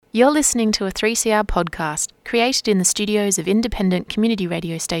You're listening to a 3CR podcast created in the studios of independent community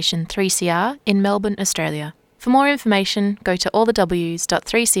radio station 3CR in Melbourne, Australia. For more information, go to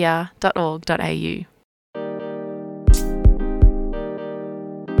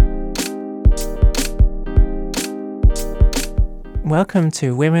Welcome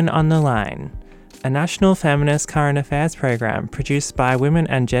to Women on the Line, a national feminist current affairs program produced by women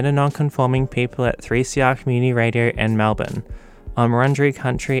and gender non-conforming people at 3CR Community Radio in Melbourne, on Wurundjeri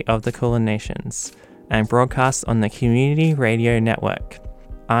country of the Kulin Nations, and broadcast on the Community Radio Network.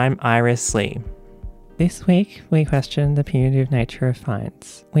 I'm Iris Lee. This week, we question the punitive nature of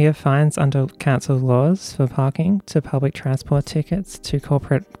fines. We have fines under council laws for parking, to public transport tickets, to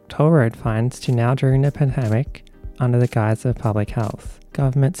corporate toll road fines, to now during the pandemic, under the guise of public health.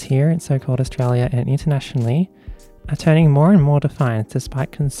 Governments here in so-called Australia and internationally are turning more and more to fines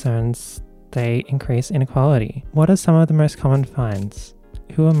despite concerns they increase inequality. What are some of the most common fines?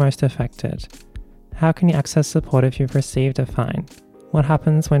 Who are most affected? How can you access support if you've received a fine? What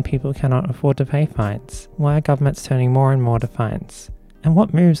happens when people cannot afford to pay fines? Why are governments turning more and more to fines? And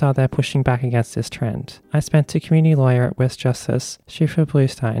what moves are there pushing back against this trend? I spoke to community lawyer at West Justice, Shifra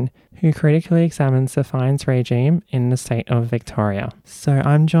Bluestein, who critically examines the fines regime in the state of Victoria. So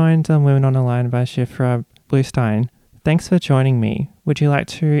I'm joined on Women on the Line by Shifra Bluestein. Thanks for joining me. Would you like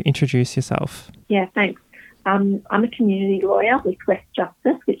to introduce yourself? Yeah, thanks. I'm a community lawyer with West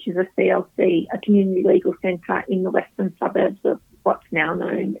Justice, which is a CLC, a community legal centre in the western suburbs of what's now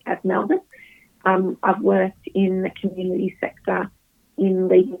known as Melbourne. I've worked in the community sector in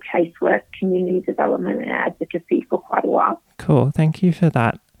legal casework, community development and advocacy for quite a while. Cool, thank you for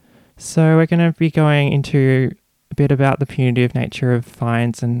that. So we're going to be going into a bit about the punitive nature of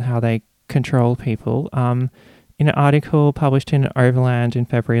fines and how they control people. In an article published in Overland in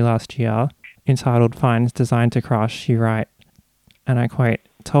February last year, entitled Fines Designed to Crush, you write, and I quote,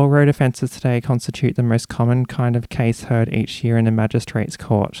 "Toll road offences today constitute the most common kind of case heard each year in the magistrate's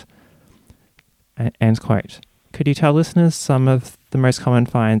court." End quote. Could you tell listeners some of the most common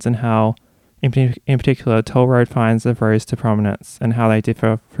fines and how, in particular, toll road fines have rose to prominence and how they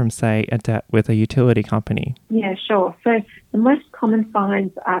differ from, say, a debt with a utility company? Yeah, sure. So the most common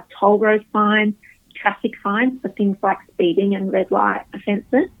fines are toll road fines, traffic fines for things like speeding and red light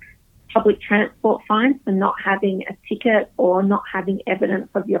offences, public transport fines for not having a ticket or not having evidence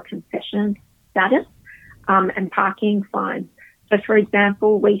of your concession status, and parking fines. So, for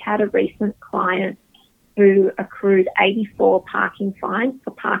example, we had a recent client who accrued 84 parking fines for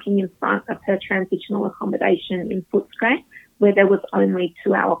parking in front of her transitional accommodation in Footscray, where there was only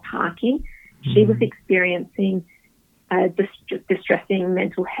 2-hour parking. She was experiencing distressing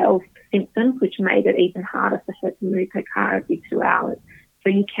mental health symptoms, which made it even harder for her to move her car every 2 hours. So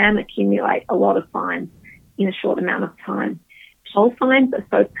you can accumulate a lot of fines in a short amount of time. Toll fines are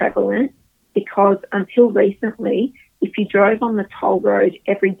so prevalent because until recently, if you drove on the toll road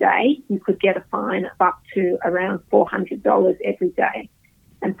every day, you could get a fine of up to around $400 every day.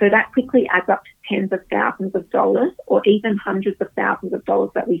 And so that quickly adds up to tens of thousands of dollars or even hundreds of thousands of dollars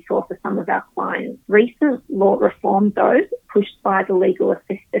that we saw for some of our clients. Recent law reform, though, pushed by the legal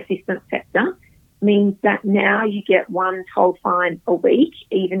assistance sector, means that now you get one toll fine a week,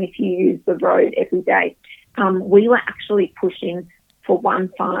 even if you use the road every day. We were actually pushing for one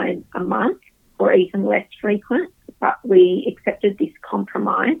fine a month or even less frequent, but we accepted this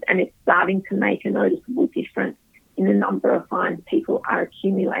compromise and it's starting to make a noticeable difference in the number of fines people are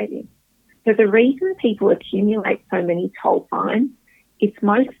accumulating. So the reason people accumulate so many toll fines, it's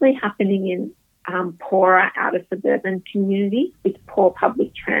mostly happening in poorer outer suburban communities with poor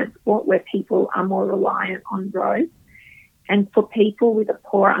public transport where people are more reliant on roads. And for people with a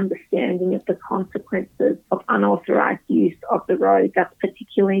poor understanding of the consequences of unauthorised use of the road, that's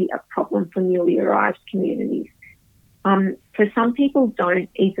particularly a problem for newly arrived communities. So some people don't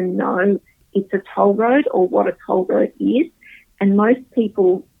even know it's a toll road or what a toll road is, and most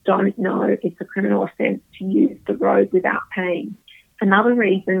people don't know it's a criminal offence to use the road without paying. Another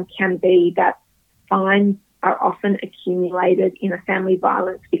reason can be that fines are often accumulated in a family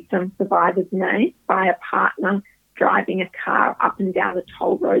violence victim survivor's name by a partner driving a car up and down the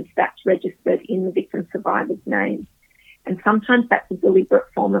toll roads that's registered in the victim survivor's name. And sometimes that's a deliberate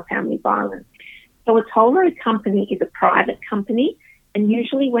form of family violence. So a toll road company is a private company, and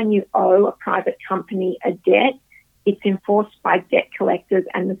usually when you owe a private company a debt, it's enforced by debt collectors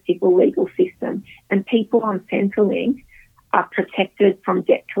and the civil legal system. And people on Centrelink are protected from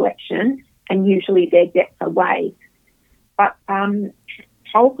debt collection, and usually their debts are waived. But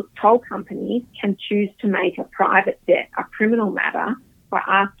toll companies can choose to make a private debt a criminal matter by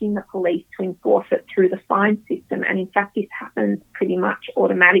asking the police to enforce it through the fine system. And in fact, this happens pretty much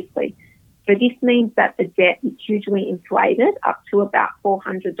automatically. So this means that the debt is hugely inflated up to about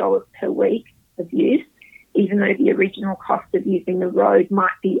 $400 per week of use, even though the original cost of using the road might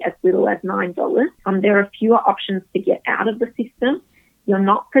be as little as $9. There are fewer options to get out of the system. You're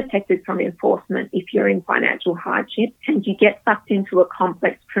not protected from enforcement if you're in financial hardship, and you get sucked into a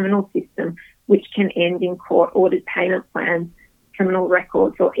complex criminal system which can end in court-ordered payment plans, criminal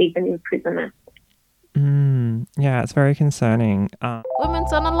records, or even imprisonment. Yeah, it's very concerning.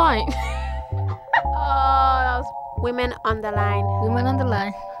 Women's on the line. That was Women on the Line. Women on the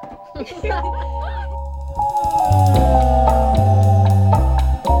line.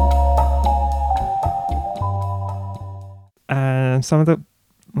 Some of the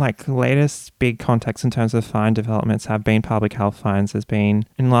latest big context in terms of fine developments have been public health fines. There's been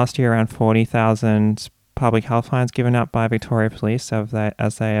in last year around 40,000 public health fines given out by Victoria Police as they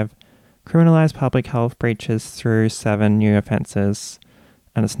have criminalised public health breaches through 7 new offences,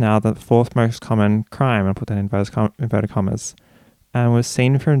 and it's now the 4th most common crime. I'll put that in inverted commas. And we've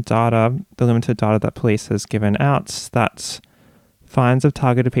seen from data, the limited data that police has given out, that fines have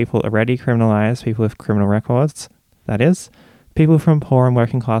targeted people already criminalised, people with criminal records, that is, people from poor and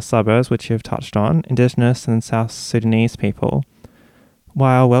working class suburbs, which you've touched on, Indigenous and South Sudanese people,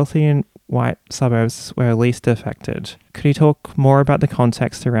 while wealthy and white suburbs were least affected. Could you talk more about the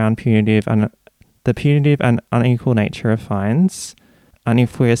context around the punitive and unequal nature of fines, and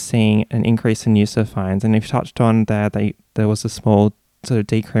if we're seeing an increase in use of fines? And you've touched on there was a small sort of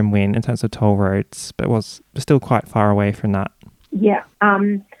decrim win in terms of toll roads, but was still quite far away from that. Yeah.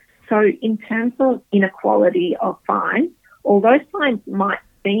 So in terms of inequality of fines, although fines might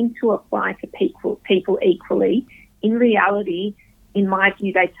seem to apply to people equally, in reality, in my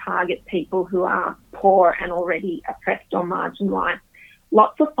view, they target people who are poor and already oppressed or marginalised.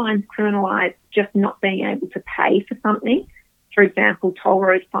 Lots of fines criminalise just not being able to pay for something. For example, toll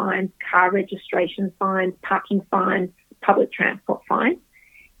road fines, car registration fines, parking fines, public transport fines.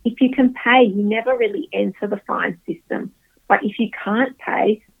 If you can pay, you never really enter the fine system. But if you can't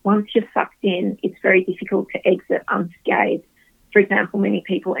pay, once you're sucked in, it's very difficult to exit unscathed. For example, many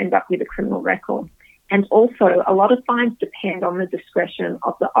people end up with a criminal record. And also, a lot of fines depend on the discretion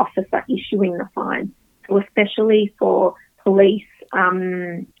of the officer issuing the fine. So especially for police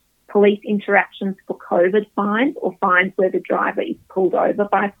interactions for COVID fines, or fines where the driver is pulled over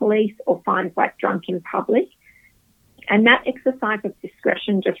by police, or fines like drunk in public. And that exercise of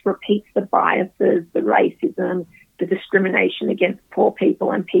discretion just repeats the biases, the racism, the discrimination against poor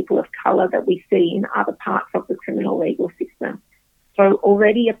people and people of colour that we see in other parts of the criminal legal system. So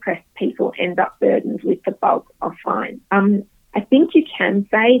already oppressed people end up burdened with the bulk of fines. I think you can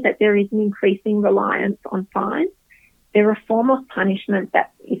say that there is an increasing reliance on fines. They're a form of punishment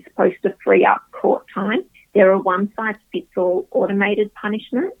that is supposed to free up court time. They're a one-size-fits-all automated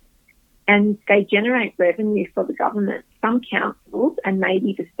punishment, and they generate revenue for the government. Some councils, and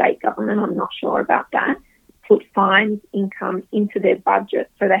maybe the state government, I'm not sure about that, put fines income into their budget,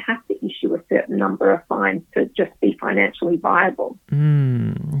 so they have to issue a certain number of fines to just be financially viable.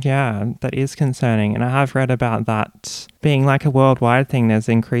 Yeah, that is concerning, and I have read about that being like a worldwide thing. There's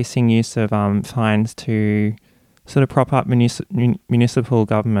increasing use of fines to sort of prop up municipal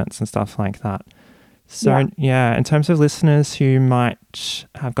governments and stuff like that. So yeah, in terms of listeners who might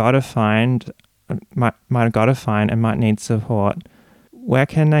have got a fine, might have got a fine and might need support, where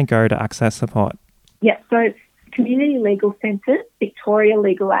can they go to access support? Yeah, so community legal centres, Victoria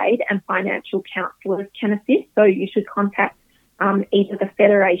Legal Aid and financial counsellors can assist. So you should contact either the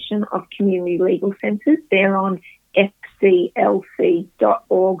Federation of Community Legal Centres. They're on fclc.org.au.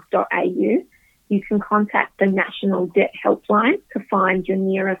 You can contact the National Debt Helpline to find your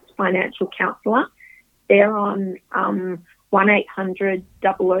nearest financial counsellor. They're on 1800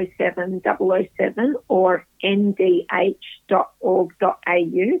 007 007 or ndh.org.au,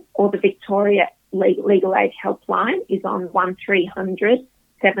 or the Victoria Legal Aid Helpline is on 1300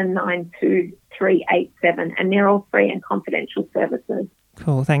 792 387, and they're all free and confidential services.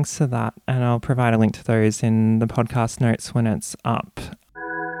 Cool, thanks for that. And I'll provide a link to those in the podcast notes when it's up.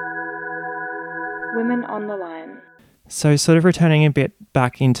 Women on the Line. So sort of returning a bit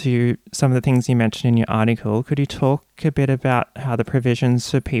back into some of the things you mentioned in your article, could you talk a bit about how the provisions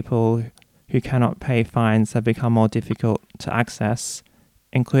for people who cannot pay fines have become more difficult to access,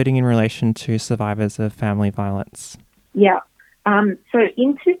 including in relation to survivors of family violence? Yeah. So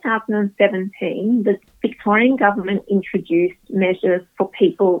in 2017, the Victorian government introduced measures for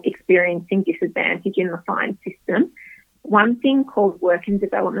people experiencing disadvantage in the fine system. One thing called work and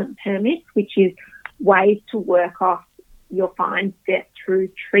development permits, which is ways to work off your fines set through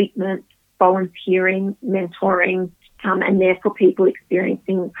treatment, volunteering, mentoring, and therefore people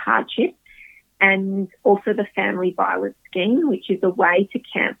experiencing hardship, and also the family violence scheme, which is a way to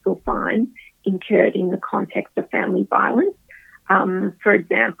cancel fines incurred in the context of family violence. For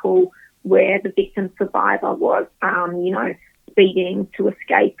example, where the victim survivor was, speeding to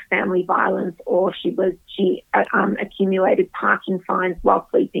escape family violence, or she accumulated parking fines while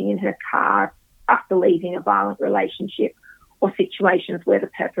sleeping in her car after leaving a violent relationship, or situations where the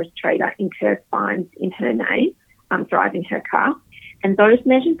perpetrator incurred fines in her name, driving her car. And those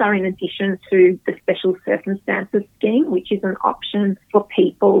measures are in addition to the special circumstances scheme, which is an option for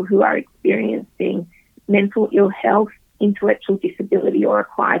people who are experiencing mental ill health, intellectual disability or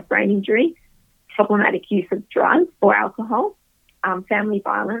acquired brain injury, problematic use of drugs or alcohol, family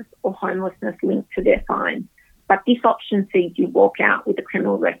violence or homelessness linked to their fines. But this option sees you walk out with a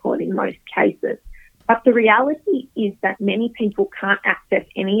criminal record in most cases. But the reality is that many people can't access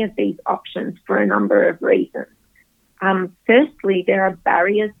any of these options for a number of reasons. Firstly, there are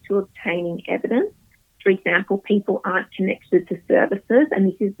barriers to obtaining evidence. For example, people aren't connected to services, and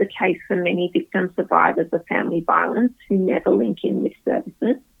this is the case for many victim survivors of family violence who never link in with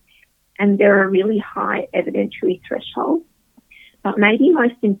services. And there are really high evidentiary thresholds. But maybe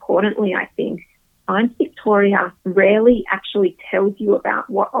most importantly, I think, Fines Victoria rarely actually tells you about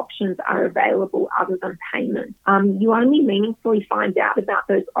what options are available other than payment. You only meaningfully find out about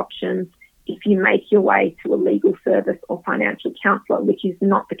those options if you make your way to a legal service or financial counsellor, which is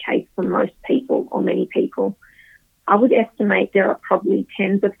not the case for most people or many people. I would estimate there are probably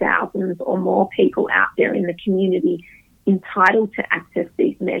tens of thousands or more people out there in the community entitled to access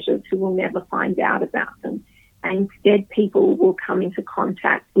these measures who will never find out about them. And instead, people will come into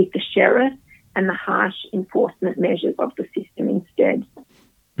contact with the sheriff and the harsh enforcement measures of the system instead.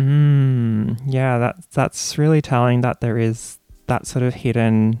 Yeah, that's really telling that there is that sort of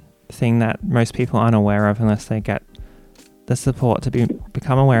hidden thing that most people aren't aware of unless they get the support to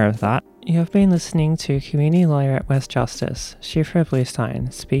become aware of that. You have been listening to community lawyer at West Justice, Shifra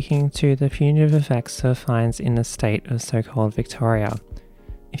Bluestein, speaking to the punitive effects of fines in the state of so-called Victoria.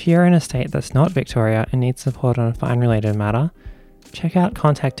 If you're in a state that's not Victoria and need support on a fine-related matter, check out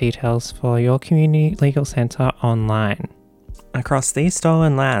contact details for your community legal centre online. Across these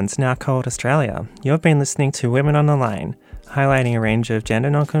stolen lands now called Australia, you've been listening to Women on the Line, highlighting a range of gender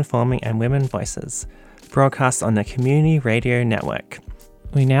non-conforming and women voices, broadcast on the Community Radio Network.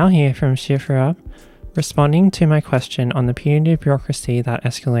 We now hear from Shifra responding to my question on the punitive bureaucracy that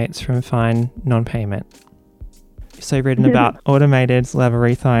escalates from fine non-payment. So you've written about automated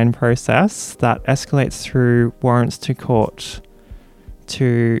labyrinthine process that escalates through warrants to court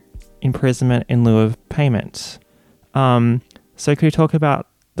to imprisonment in lieu of payment. So could you talk about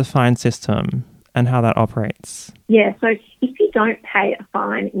the fine system and how that operates? Yeah, so if you don't pay a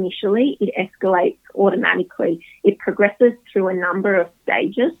fine initially, it escalates automatically. It progresses through a number of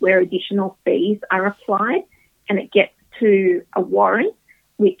stages where additional fees are applied, and it gets to a warrant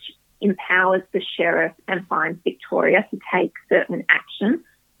which empowers the sheriff and Fines Victoria to take certain action,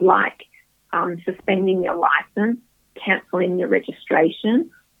 like suspending your licence, cancelling your registration,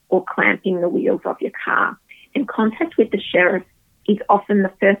 or clamping the wheels of your car. And contact with the sheriff is often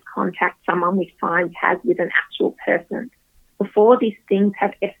the first contact someone with fines has with an actual person. Before, these things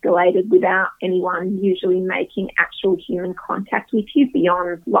have escalated without anyone usually making actual human contact with you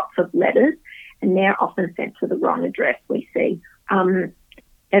beyond lots of letters, and they're often sent to the wrong address, we see.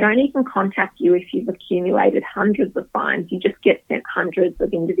 They don't even contact you if you've accumulated hundreds of fines. You just get sent hundreds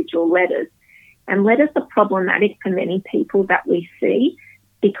of individual letters. And letters are problematic for many people that we see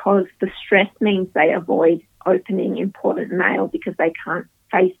because the stress means they avoid opening important mail because they can't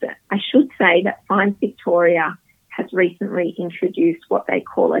face it. I should say that Fines Victoria has recently introduced what they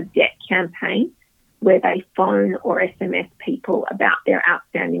call a debt campaign, where they phone or SMS people about their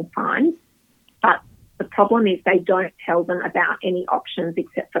outstanding fines. But the problem is they don't tell them about any options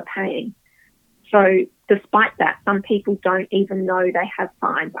except for paying. So despite that, some people don't even know they have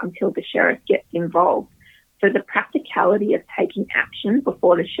fines until the sheriff gets involved. So the practicality of taking action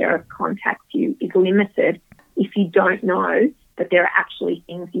before the sheriff contacts you is limited if you don't know that there are actually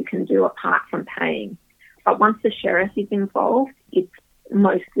things you can do apart from paying. But once the sheriff is involved, it's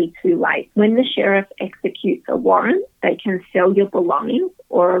mostly too late. When the sheriff executes a warrant, they can sell your belongings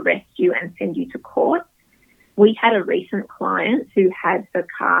or arrest you and send you to court. We had a recent client who had her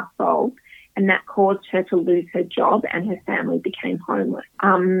car sold, and that caused her to lose her job and her family became homeless.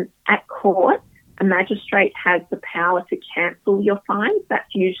 At court, a magistrate has the power to cancel your fines.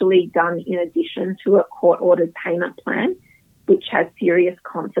 That's usually done in addition to a court-ordered payment plan, which has serious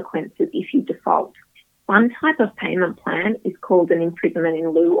consequences if you default. One type of payment plan is called an imprisonment in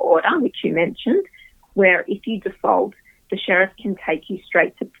lieu order, which you mentioned, where if you default, the sheriff can take you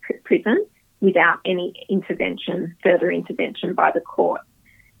straight to prison without any further intervention by the court.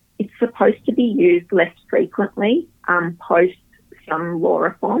 It's supposed to be used less frequently post some law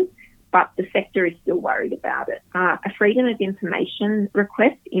reform, but the sector is still worried about it. A Freedom of Information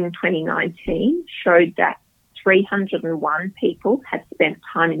request in 2019 showed that 301 people had spent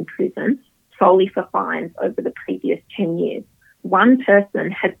time in prison solely for fines over the previous 10 years. One person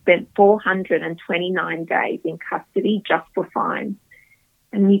had spent 429 days in custody just for fines.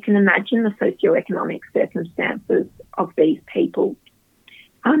 And you can imagine the socioeconomic circumstances of these people.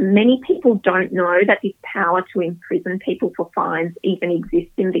 Many people don't know that this power to imprison people for fines even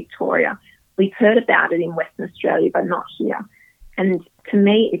exists in Victoria. We've heard about it in Western Australia, but not here. And to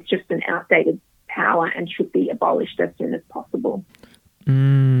me, it's just an outdated power and should be abolished as soon as possible.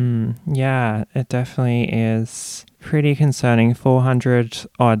 Yeah, it definitely is pretty concerning. 400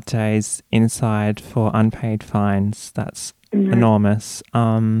 odd days inside for unpaid fines. That's enormous.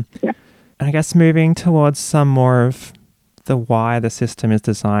 And I guess moving towards some more of the why the system is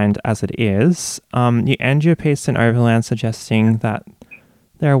designed as it is, you end your piece in Overland suggesting that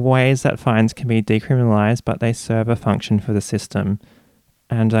there are ways that fines can be decriminalised, but they serve a function for the system.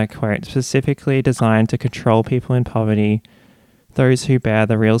 And I quote, specifically designed to control people in poverty, those who bear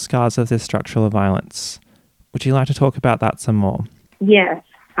the real scars of this structural violence. Would you like to talk about that some more? Yes.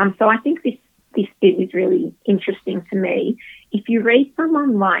 So I think this bit is really interesting to me. If you read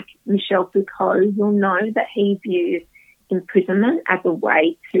someone like Michel Foucault, you'll know that he views imprisonment as a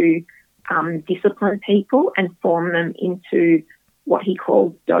way to discipline people and form them into what he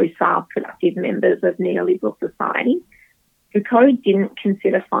calls docile, productive members of neoliberal society. Foucault didn't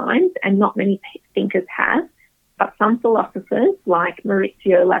consider fines, and not many thinkers have, but some philosophers like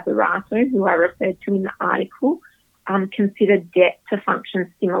Maurizio Lazzarato, who I referred to in the article, consider debt to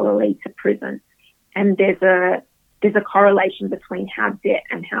function similarly to prison. And there's a correlation between how debt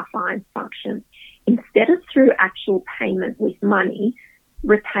and how fines function. Instead of through actual payment with money,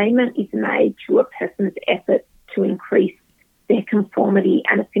 repayment is made through a person's effort to increase their conformity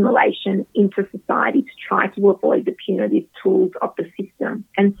and assimilation into society to try to avoid the punitive tools of the system.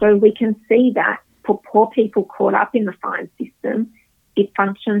 And so we can see that for poor people caught up in the fine system, it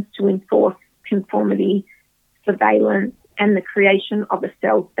functions to enforce conformity, surveillance, and the creation of a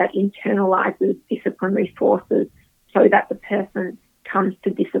self that internalizes disciplinary forces so that the person comes to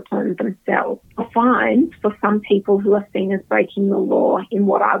discipline themselves. For fines, for some people who are seen as breaking the law in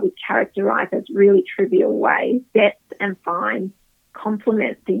what I would characterise as really trivial ways, debts and fines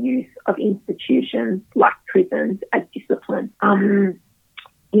complement the use of institutions like prisons as discipline.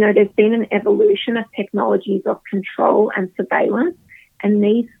 There's been an evolution of technologies of control and surveillance, and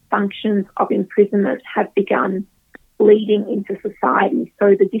these functions of imprisonment have begun bleeding into society.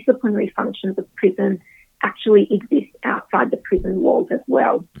 So the disciplinary functions of prison actually exist outside the prison walls as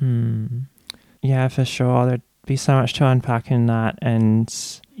well. Yeah, for sure. There'd be so much to unpack in that, and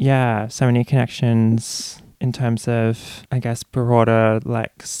so many connections in terms of, I guess, broader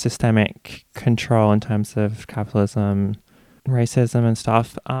systemic control in terms of capitalism, racism and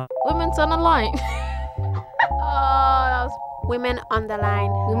stuff. Women's on the line. That was Women on the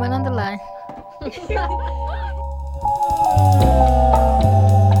Line. Women on the line.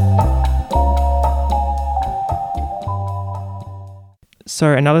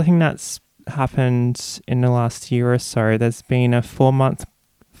 So another thing that's happened in the last year or so, there's been a 4-month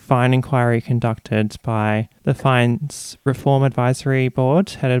fine inquiry conducted by the Fines Reform Advisory Board,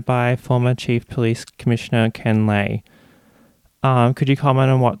 headed by former Chief Police Commissioner Ken Lay. Could you comment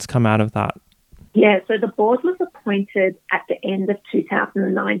on what's come out of that? Yeah, so the board was appointed at the end of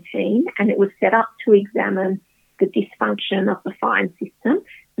 2019, and it was set up to examine the dysfunction of the fine system,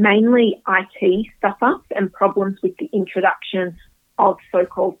 mainly IT stuff-ups and problems with the introduction of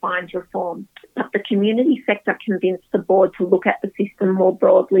so-called fines reform. But the community sector convinced the board to look at the system more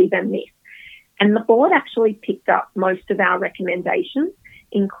broadly than this. And the board actually picked up most of our recommendations,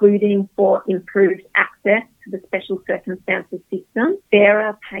 including for improved access to the special circumstances system,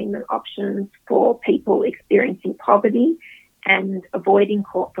 fairer payment options for people experiencing poverty, and avoiding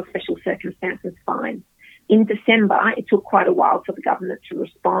court for special circumstances fines. In December, it took quite a while for the government to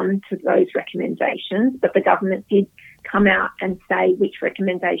respond to those recommendations, but the government did come out and say which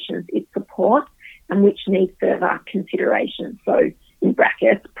recommendations it supports and which need further consideration. So, in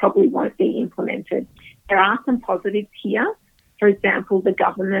brackets, probably won't be implemented. There are some positives here. For example, the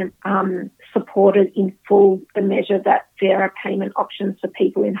government supported in full the measure that fairer payment options for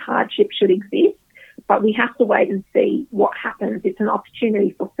people in hardship should exist, but we have to wait and see what happens. It's an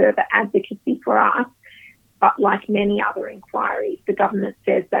opportunity for further advocacy for us, But like many other inquiries, the government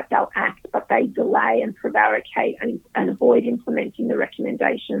says that they'll act, but they delay and prevaricate and avoid implementing the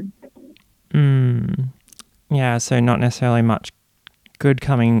recommendations. Yeah, so not necessarily much good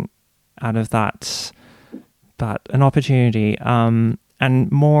coming out of that, but an opportunity. And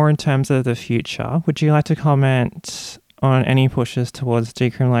more in terms of the future, would you like to comment on any pushes towards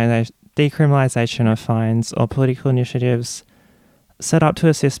decriminalisation of fines or political initiatives set up to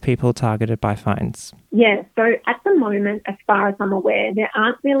assist people targeted by fines? Yeah, so at the moment, as far as I'm aware, there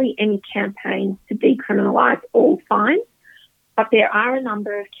aren't really any campaigns to decriminalise all fines, but there are a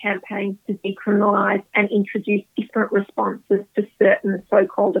number of campaigns to decriminalise and introduce different responses to certain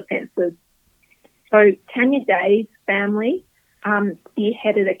so-called offences. So Tanya Day's family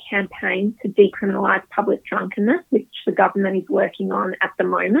spearheaded a campaign to decriminalise public drunkenness, which the government is working on at the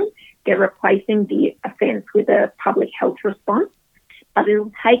moment. They're replacing the offence with a public health response, but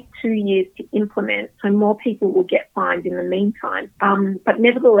it'll take 2 years to implement, so more people will get fined in the meantime. But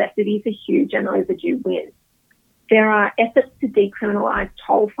nevertheless, it is a huge and overdue win. There are efforts to decriminalise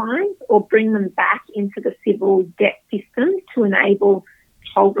toll fines or bring them back into the civil debt system to enable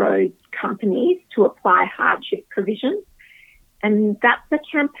toll road companies to apply hardship provisions. And that's a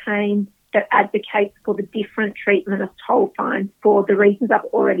campaign that advocates for the different treatment of toll fines for the reasons I've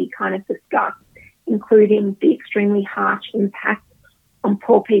already kind of discussed, including the extremely harsh impact on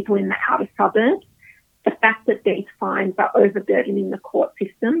poor people in the outer suburbs, the fact that these fines are overburdening the court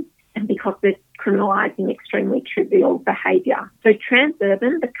system, and because they're criminalising extremely trivial behaviour. So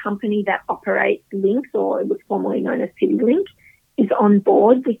Transurban, the company that operates Links, or it was formerly known as CityLink, is on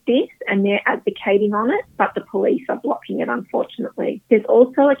board with this and they're advocating on it, but the police are blocking it, unfortunately. There's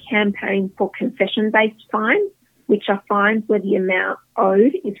also a campaign for concession-based fines, which are fines where the amount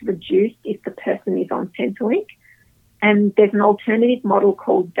owed is reduced if the person is on Centrelink. And there's an alternative model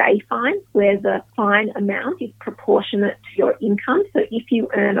called day fines, where the fine amount is proportionate to your income. So if you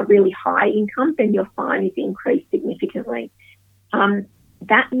earn a really high income, then your fine is increased significantly.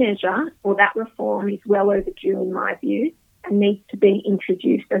 That measure or that reform is well overdue in my view, and needs to be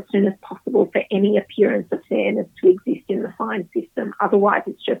introduced as soon as possible for any appearance of fairness to exist in the fine system. Otherwise,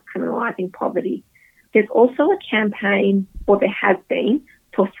 it's just criminalising poverty. There's also a campaign, or there has been,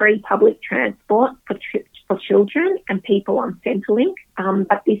 for free public transport for children and people on Centrelink,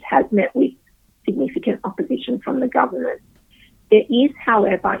 but this has met with significant opposition from the government. There is,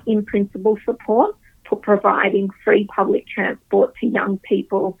 however, in principle support for providing free public transport to young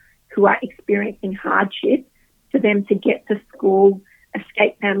people who are experiencing hardship, for them to get to school,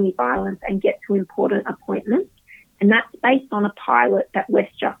 escape family violence and get to important appointments. And that's based on a pilot that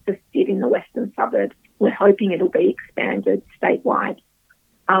West Justice did in the western suburbs. We're hoping it'll be expanded statewide.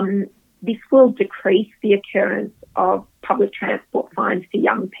 This will decrease the occurrence of public transport fines for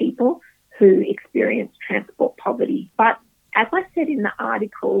young people who experience transport poverty. But as I said in the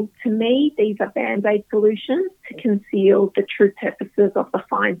article, to me, these are Band-Aid solutions to conceal the true purposes of the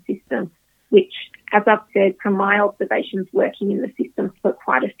fine system, which, as I've said, from my observations working in the system for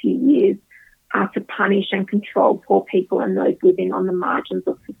quite a few years, are to punish and control poor people and those living on the margins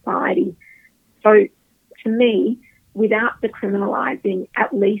of society. So, to me, without decriminalising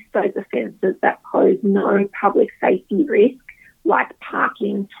at least those offences that pose no public safety risk, like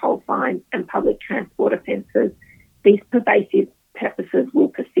parking, toll fines and public transport offences, these pervasive purposes will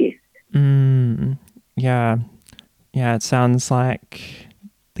persist. Yeah, it sounds like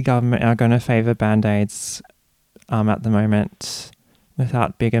the government are going to favour Band-Aids at the moment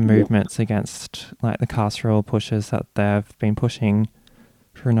without bigger movements against like the carceral pushes that they've been pushing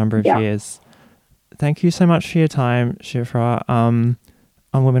for a number of years. Thank you so much for your time, Shifra, on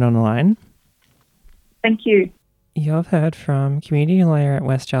Women on the Line. Thank you. You've heard from community lawyer at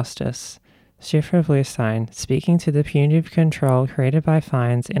West Justice, Shifra Bluestein, speaking to the punitive control created by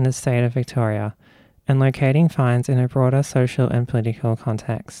fines in the state of Victoria and locating fines in a broader social and political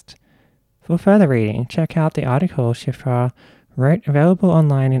context. For further reading, check out the article Shifra wrote, available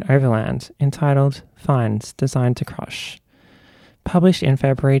online in Overland, entitled Fines Designed to Crush, published in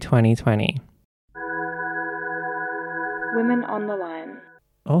February 2020. Women on the Line.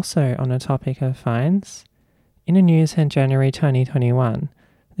 Also on the topic of fines, in a news in January 2021,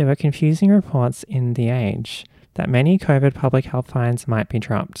 there were confusing reports in The Age that many COVID public health fines might be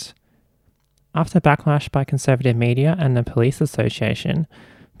dropped. After backlash by Conservative media and the Police Association,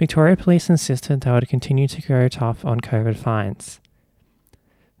 Victoria Police insisted they would continue to go tough on COVID fines.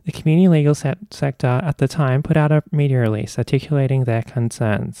 The community legal sector at the time put out a media release articulating their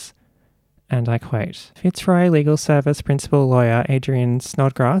concerns. And I quote, Fitzroy Legal Service Principal Lawyer Adrian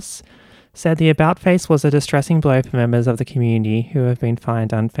Snodgrass said the about-face was a distressing blow for members of the community who have been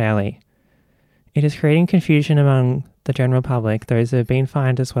fined unfairly. It is creating confusion among the general public, those who have been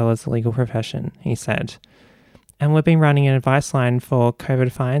fined as well as the legal profession, he said. And we've been running an advice line for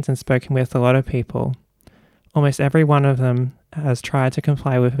COVID fines and spoken with a lot of people. Almost every one of them has tried to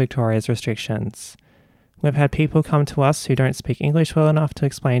comply with Victoria's restrictions. We've had people come to us who don't speak English well enough to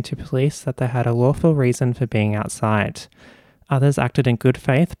explain to police that they had a lawful reason for being outside. Others acted in good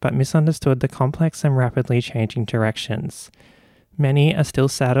faith but misunderstood the complex and rapidly changing directions. Many are still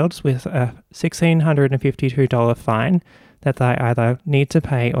saddled with a $1,652 fine that they either need to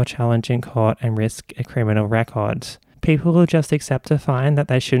pay or challenge in court and risk a criminal record. People will just accept a fine that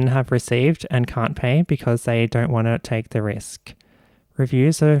they shouldn't have received and can't pay because they don't want to take the risk.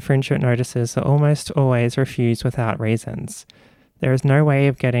 Reviews of infringement notices are almost always refused without reasons. There is no way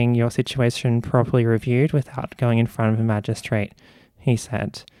of getting your situation properly reviewed without going in front of a magistrate, he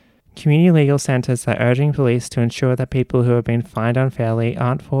said. Community legal centres are urging police to ensure that people who have been fined unfairly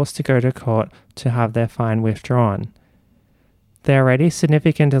aren't forced to go to court to have their fine withdrawn. There are already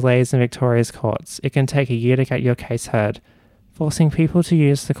significant delays in Victoria's courts. It can take a year to get your case heard. Forcing people to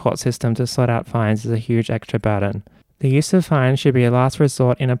use the court system to sort out fines is a huge extra burden. The use of fines should be a last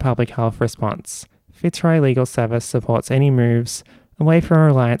resort in a public health response. Fitzroy Legal Service supports any moves away from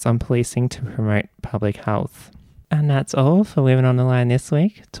reliance on policing to promote public health. And that's all for Women on the Line this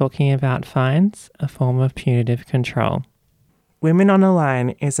week, talking about fines, a form of punitive control. Women on the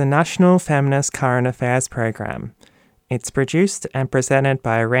Line is a national feminist current affairs program. It's produced and presented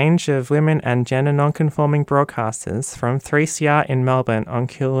by a range of women and gender non-conforming broadcasters from 3CR in Melbourne on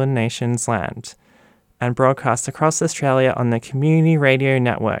Kulin Nation's land, and broadcast across Australia on the Community Radio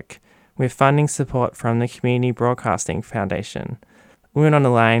Network, with funding support from the Community Broadcasting Foundation. Women on the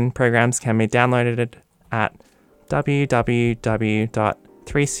Line programs can be downloaded at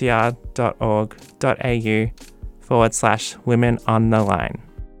www.3cr.org.au/Women on the Line.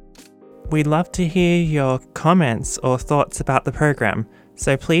 We'd love to hear your comments or thoughts about the program,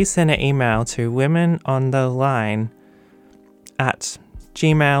 so please send an email to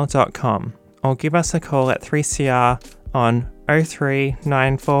womenontheline@gmail.com or give us a call at 3CR on 03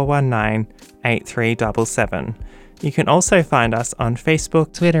 9419 8377. You can also find us on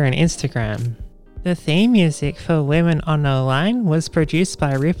Facebook, Twitter and Instagram. The theme music for Women on the Line was produced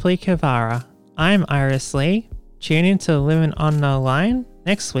by Ripley Kavara. I'm Iris Lee. Tune into Women on the Line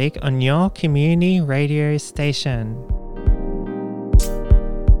next week on your community radio station.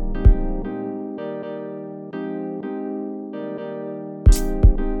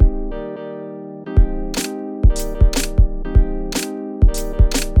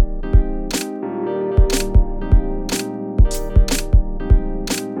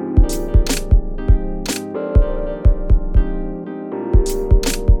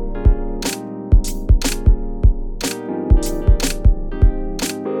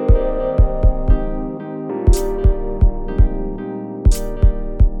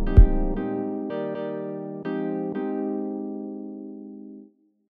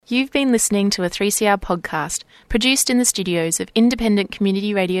 You've been listening to a 3CR podcast produced in the studios of independent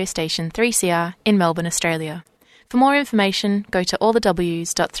community radio station 3CR in Melbourne, Australia. For more information, go to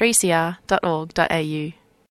allthews.3cr.org.au.